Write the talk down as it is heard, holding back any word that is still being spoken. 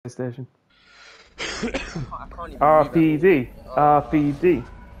PlayStation. I can't even RPD. RPD.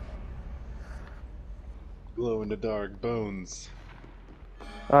 Glow in the dark bones.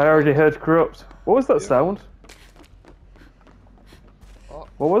 I already heard corrupt. What was that sound?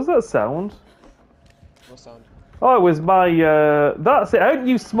 What was that sound? What sound? Oh, it was my. That's it. I haven't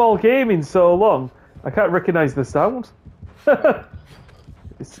used small game in so long. I can't recognise the sound.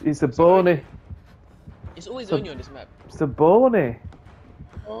 it's a bony. It's always only on this map. It's a bony.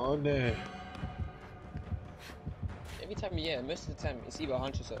 Oh no. Every time, yeah, most of the time, it's either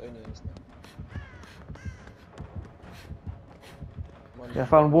Huntress or only on this map. Yeah, I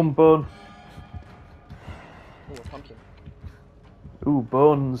found one bone. Oh, a pumpkin. Ooh,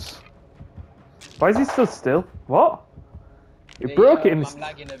 bones. Why is he so still? What? He broke it in his... I'm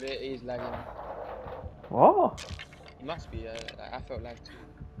lagging a bit, he's lagging. What? He must be, I felt lag too.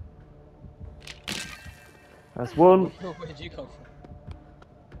 That's one. Where'd you come from?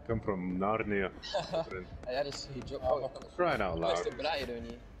 Come from Narnia. I just he dropped. Oh, crying out loud.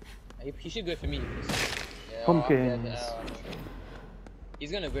 He should go for me. Yeah, Pumpkins.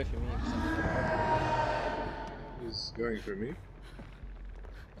 He's gonna go for me. He's going for me?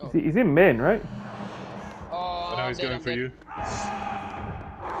 Oh. He's in main, right? Oh, no, he's going for you.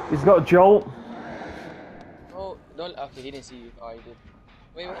 He's got a jolt. Oh, don't. Okay, he didn't see you. Oh, he did.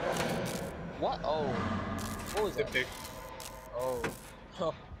 Wait. What? Oh. What was that? Oh.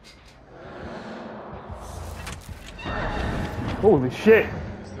 Holy shit.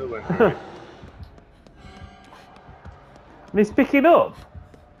 Still went for me. And he's picking up.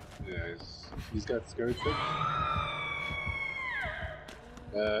 Yeah, he's got Scourge hook.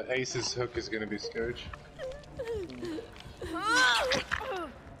 Ace's hook is gonna be Scourge.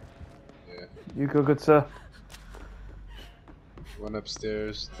 Yeah. You go, good sir. One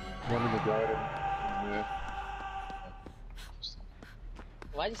upstairs, one in the garden. Yeah.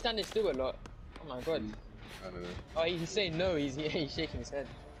 Why is he standing still a lot? Oh my god. I don't know. Oh, he's saying no, he's shaking his head.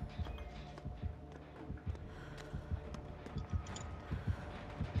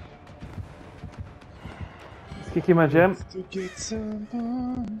 He's kicking my gem. To get some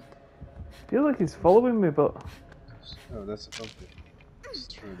I feel like he's following me, but... Oh, that's a pumpkin.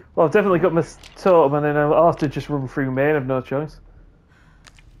 Well, I've definitely got my totem, and then I'll have to just run through main, I've no choice.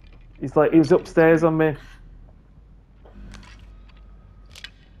 He's like, he was upstairs on me.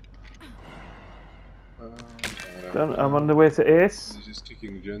 I'm on the way to Ace. He's just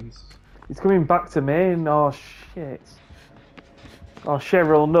kicking gens. He's coming back to main. Oh shit. Oh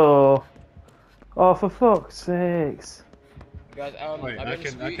Cheryl, no. Oh, for fuck's sakes. Guys, wait, I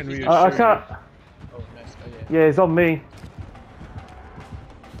can reassure I can't. Oh, nice. Oh, yeah. Yeah, he's on me.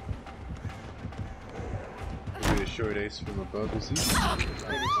 Reassured Ace from above, is he?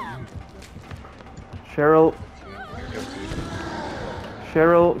 Cheryl. Yeah,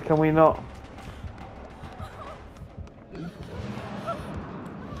 Cheryl, can we not?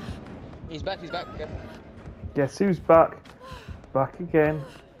 He's back. Okay. Guess who's back? Back again.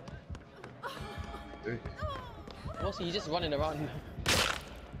 Also, he's just running around. He's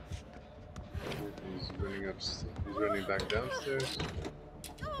running up. He's running back downstairs.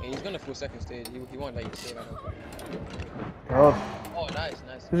 Yeah, he's gonna full second stage. He won't let you stay right now. God. Oh, nice.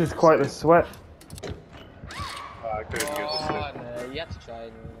 This is quite the sweat. Oh, I couldn't get this Oh, no, you have to try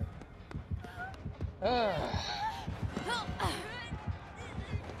it.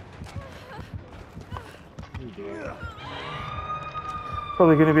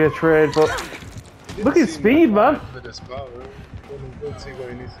 Probably going to be a trade, but look at speed, man. Don't see what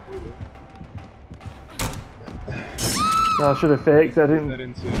he needs to do. No, I should have faked. I didn't. That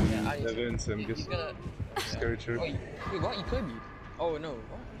into events. I'm just scared. Oh, wait, what? You could be? Oh no.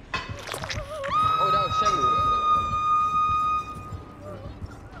 What? Oh, that was Shelly.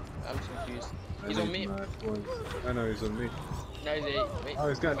 I'm confused. He's on me. I know he's on me. No, he's wait. Oh,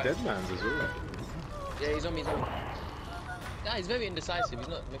 he's got Deadmans as well. Yeah, he's on me. Yeah, he's very indecisive. He's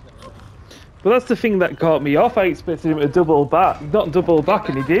not making it. But that's the thing that caught me off. I expected him to double back, not double back,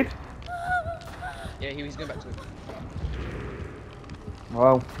 and he did. Yeah, he's going back to it.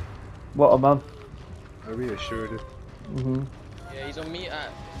 Wow, what a man. I reassured it. Yeah, he's on me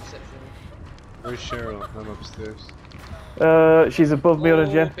at reception. Where's Cheryl? I'm upstairs. She's above me on a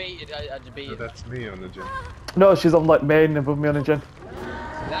gen. Baited. I debated. No, that's me on the gen. No, she's on like main above me on a gen.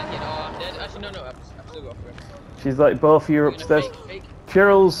 That, you know, I'm dead. Actually, no, I've still got her. She's like both of you upstairs. Fake.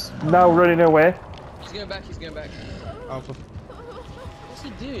 Cheryl's now running away. He's going back. Alpha. What's he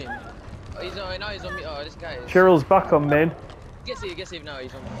doing? Oh, he's on. Now he's on me. Oh, this guy is. Cheryl's back on main. Get save now.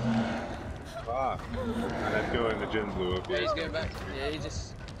 He's on me. Fuck. And that go in the gen blew up. Yeah, he's going back. Yeah, he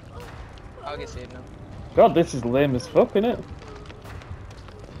just. I'll get saved now. God, this is lame as fuck, isn't it?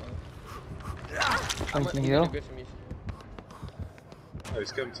 Thank he's you. gonna go for me. Oh,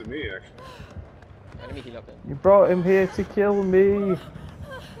 he's come to me actually. Let me heal up then. You brought him here to kill me.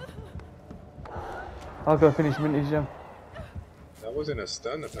 I'll go finish Minty Gem. That wasn't a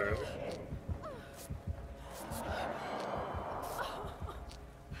stun apparently.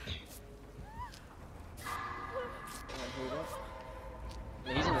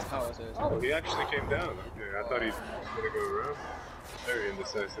 He's in his tower, so it's Oh, he actually came down. Okay, I thought he was gonna go around. Very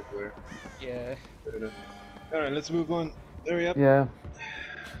indecisive player. yeah. Alright, let's move on. Hurry up. Yeah.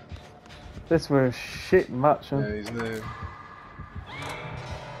 This was a shit match, huh? Yeah, these guys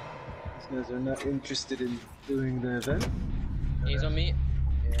are not interested in doing the event. He's on me.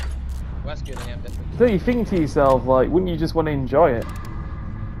 Yeah. Well, that's good, I am definitely. So you think to yourself, like, wouldn't you just want to enjoy it?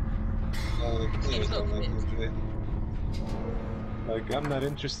 He's not committed. Like, I'm not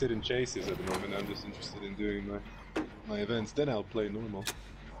interested in chases at the moment. I'm just interested in doing my events. Then I'll play normal.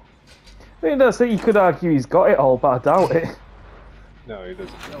 I mean, that's it. You could argue he's got it all, but I doubt it. No, he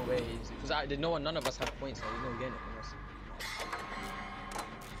doesn't. No way. Because none of us have points, so there's no getting it from us.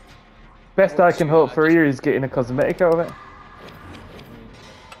 Best I can hope for here is getting a cosmetic out of it.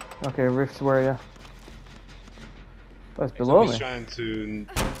 Okay, Rift's where are you? That's below He's me. trying to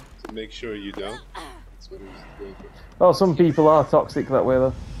make sure you don't. That's what he was doing. Oh, some people are toxic that way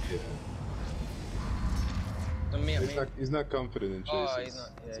though. Yeah. On me, He's not confident in chases. Oh, he's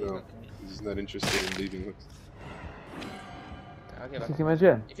not. Yeah, so he's not committed. he's just not interested in leaving hooks. I'll get Can back. you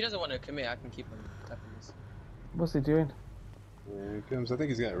imagine? If he doesn't want to commit, I can keep him tapping this. What's he doing? Here he comes. I think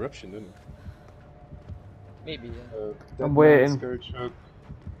he's got eruption, doesn't he? Maybe, yeah. I'm waiting. Scourge hook.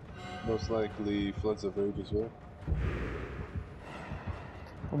 Most likely Floods of Rage as well.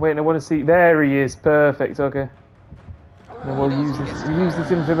 I'm waiting, I want to see. There he is. Perfect, okay. Then we'll use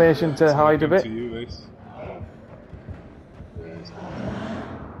this information to hide a bit. To you, Ace.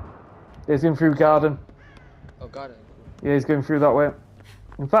 He's going through garden. Oh, garden. Yeah, he's going through that way.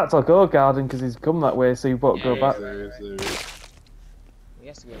 In fact, I'll go garden because he's come that way, so you won't go back. There he is. He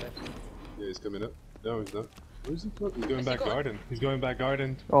has to go back. Yeah, he's coming up. No, he's not. Where's he going? He's going back garden. He's going back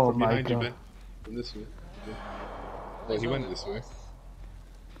garden. Oh from my behind you, God. Ben. From this way. Yeah. Well, he went this way.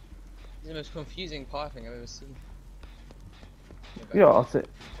 It's the most confusing pathing I've ever seen. Yeah,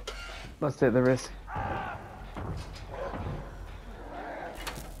 let's take the risk.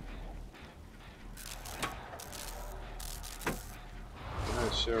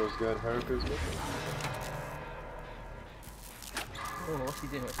 Cheryl's got her as well. Oh, what's he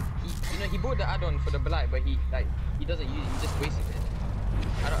doing? He bought the add-on for the blight, but he doesn't use it. He just wasted it.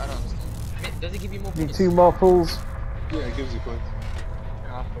 I don't understand. I mean, does it give you more Need points? 2 more pulls. Yeah, it gives you points.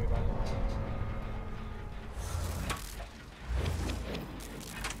 Ah, forget about it.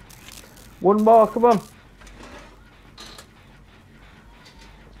 One more, come on.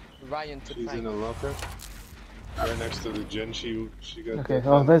 Ryan to She's tank. in a locker. Right next to the gen she got. Okay,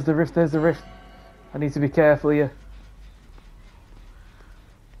 oh, there's the rift, there's the rift. I need to be careful here.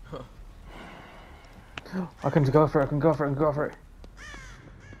 I can go for it, I can go for it, I can go for it.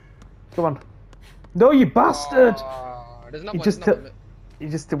 Come on. No, you bastard! There's another You one, just there's another one. You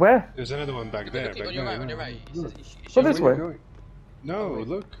just where? There's another one back there. Look, on your right, on your right. Look. Go this way. No,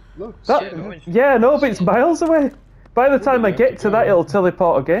 look. That, yeah, no, but it's miles away. By the time I get to that, it'll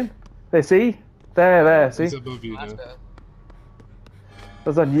teleport again. There, see? There, see? He's above you now.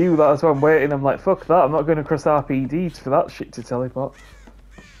 Because I knew that, that's why I'm waiting. I'm like, fuck that, I'm not going to cross RPD for that shit to teleport.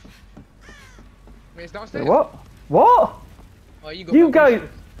 Wait, it's downstairs. Wait, what? What? Oh,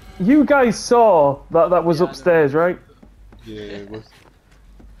 You guys saw that was upstairs, right? Yeah, it was.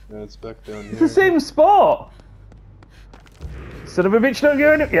 Now it's back down here. It's the same spot! Son of a bitch, not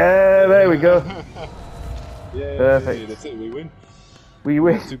going up. Yeah, there we go. Yeah, Perfect. that's it, we win. We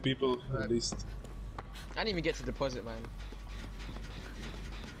win. 2 people at least. I didn't even get to deposit, man.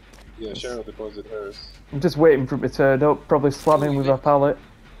 Yeah, Cheryl deposited hers. I'm just waiting for it to turn up, probably slamming with our pallet.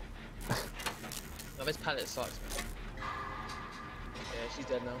 No, this pallet sucks, man. Yeah, she's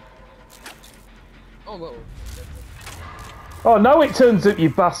dead now. Oh, whoa. Oh, now it turns up, you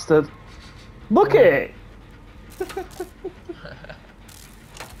bastard. Look at it!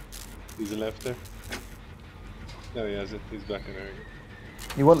 He's left there. No, he hasn't. He's back in there again.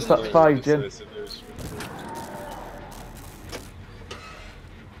 He wants that 5 gen.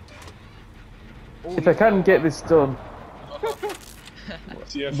 If I can get this done,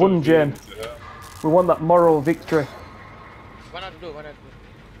 1 gen. We want that moral victory. Why not do it?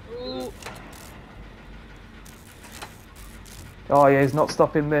 Ooh. Oh yeah, he's not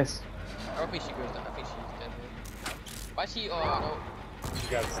stopping this. I don't think she goes down. I think she's dead. Why she? Oh no. She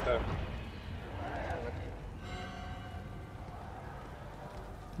got stuck.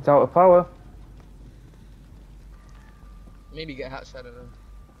 It's out of power. Maybe get hats, I don't know.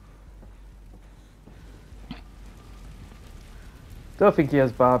 Don't think he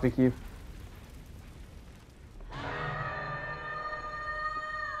has barbecue.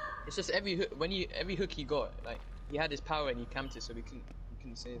 It's just every hook he got, like he had his power and he camped it, so we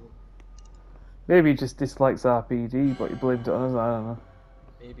couldn't save him. Maybe he just dislikes RPG, but he blamed it on us. I don't know.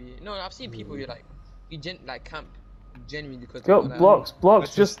 Maybe no, I've seen people who like like camp genuinely because Go they blocks,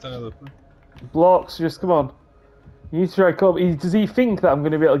 just blocks. Just come on. You need to try come. Does he think that I'm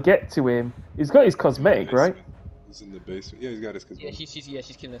going to be able to get to him? He's got his cosmetic, right? He's in the basement. Yeah, he's got his cosmetic. Yeah,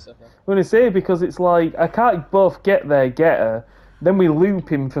 she's killing herself now. I'm going to say because it's like I can't both get there, get her. Then we loop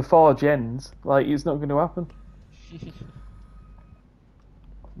him for 4 gens. Like it's not going to happen.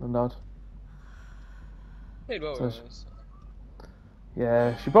 The nod. Played well So with us.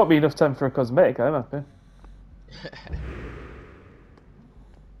 Yeah, she bought me enough time for a cosmetic. I'm happy.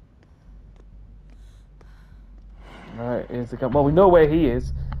 Right, here's the gun. Well, we know where he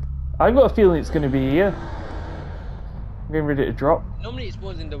is. I've got a feeling it's going to be here. I'm getting ready to drop. Normally it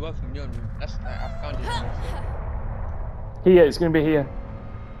spawns in the welcome room. That's I found it. Here, it's going to be here.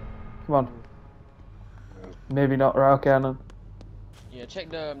 Come on. Maybe not rail cannon. Yeah, check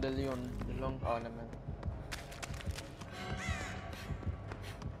the Leon, the long. Oh no man.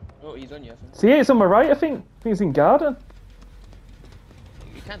 Oh, he's on you. I think. See, it's on my right. I think he's in garden.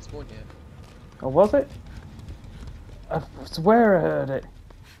 You can't spawn here. Or was it? I swear I heard it.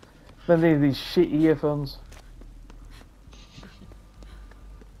 Then they have these shit earphones.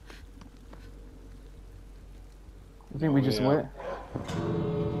 I think we just went.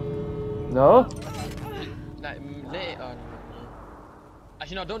 No? Like, let it on.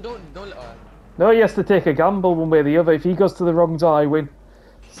 Actually, no, don't let it on. No, he has to take a gamble one way or the other. If he goes to the wrong door, I win.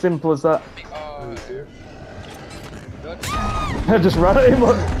 Simple as that. I just ran at him.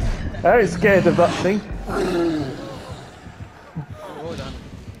 Look. I ain't scared of that thing. Well done.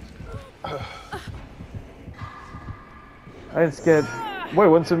 I ain't scared. Wait,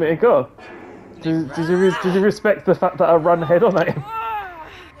 wants me to go? Does he respect the fact that I ran head on at him?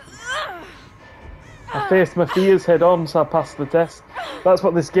 I faced my fears head on, so I passed the test. That's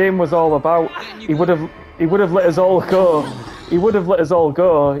what this game was all about. He would have let us all go. He would have let us all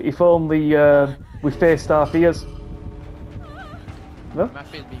go if only we faced our fears. No? My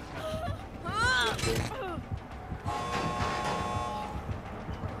fears being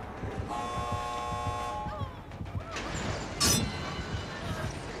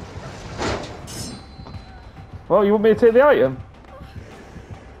Well, you want me to take the item?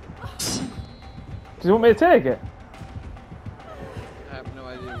 Do you want me to take it? I have no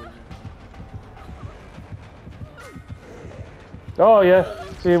idea. Oh yeah,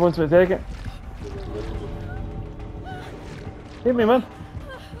 so he wants me to take it. Hit me, man.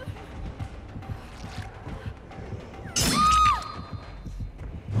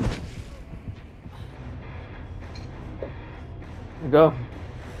 There we go.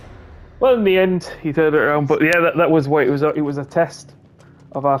 Well, in the end, he turned it around, but yeah, that was what it was. It was a test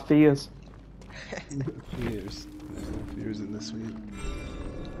of our fears. Fears. Fears in this week.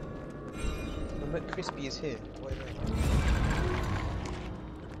 But Crispy is here. Why not?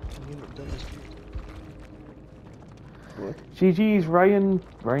 What? GG's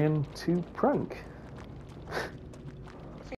Ryan 2 prank.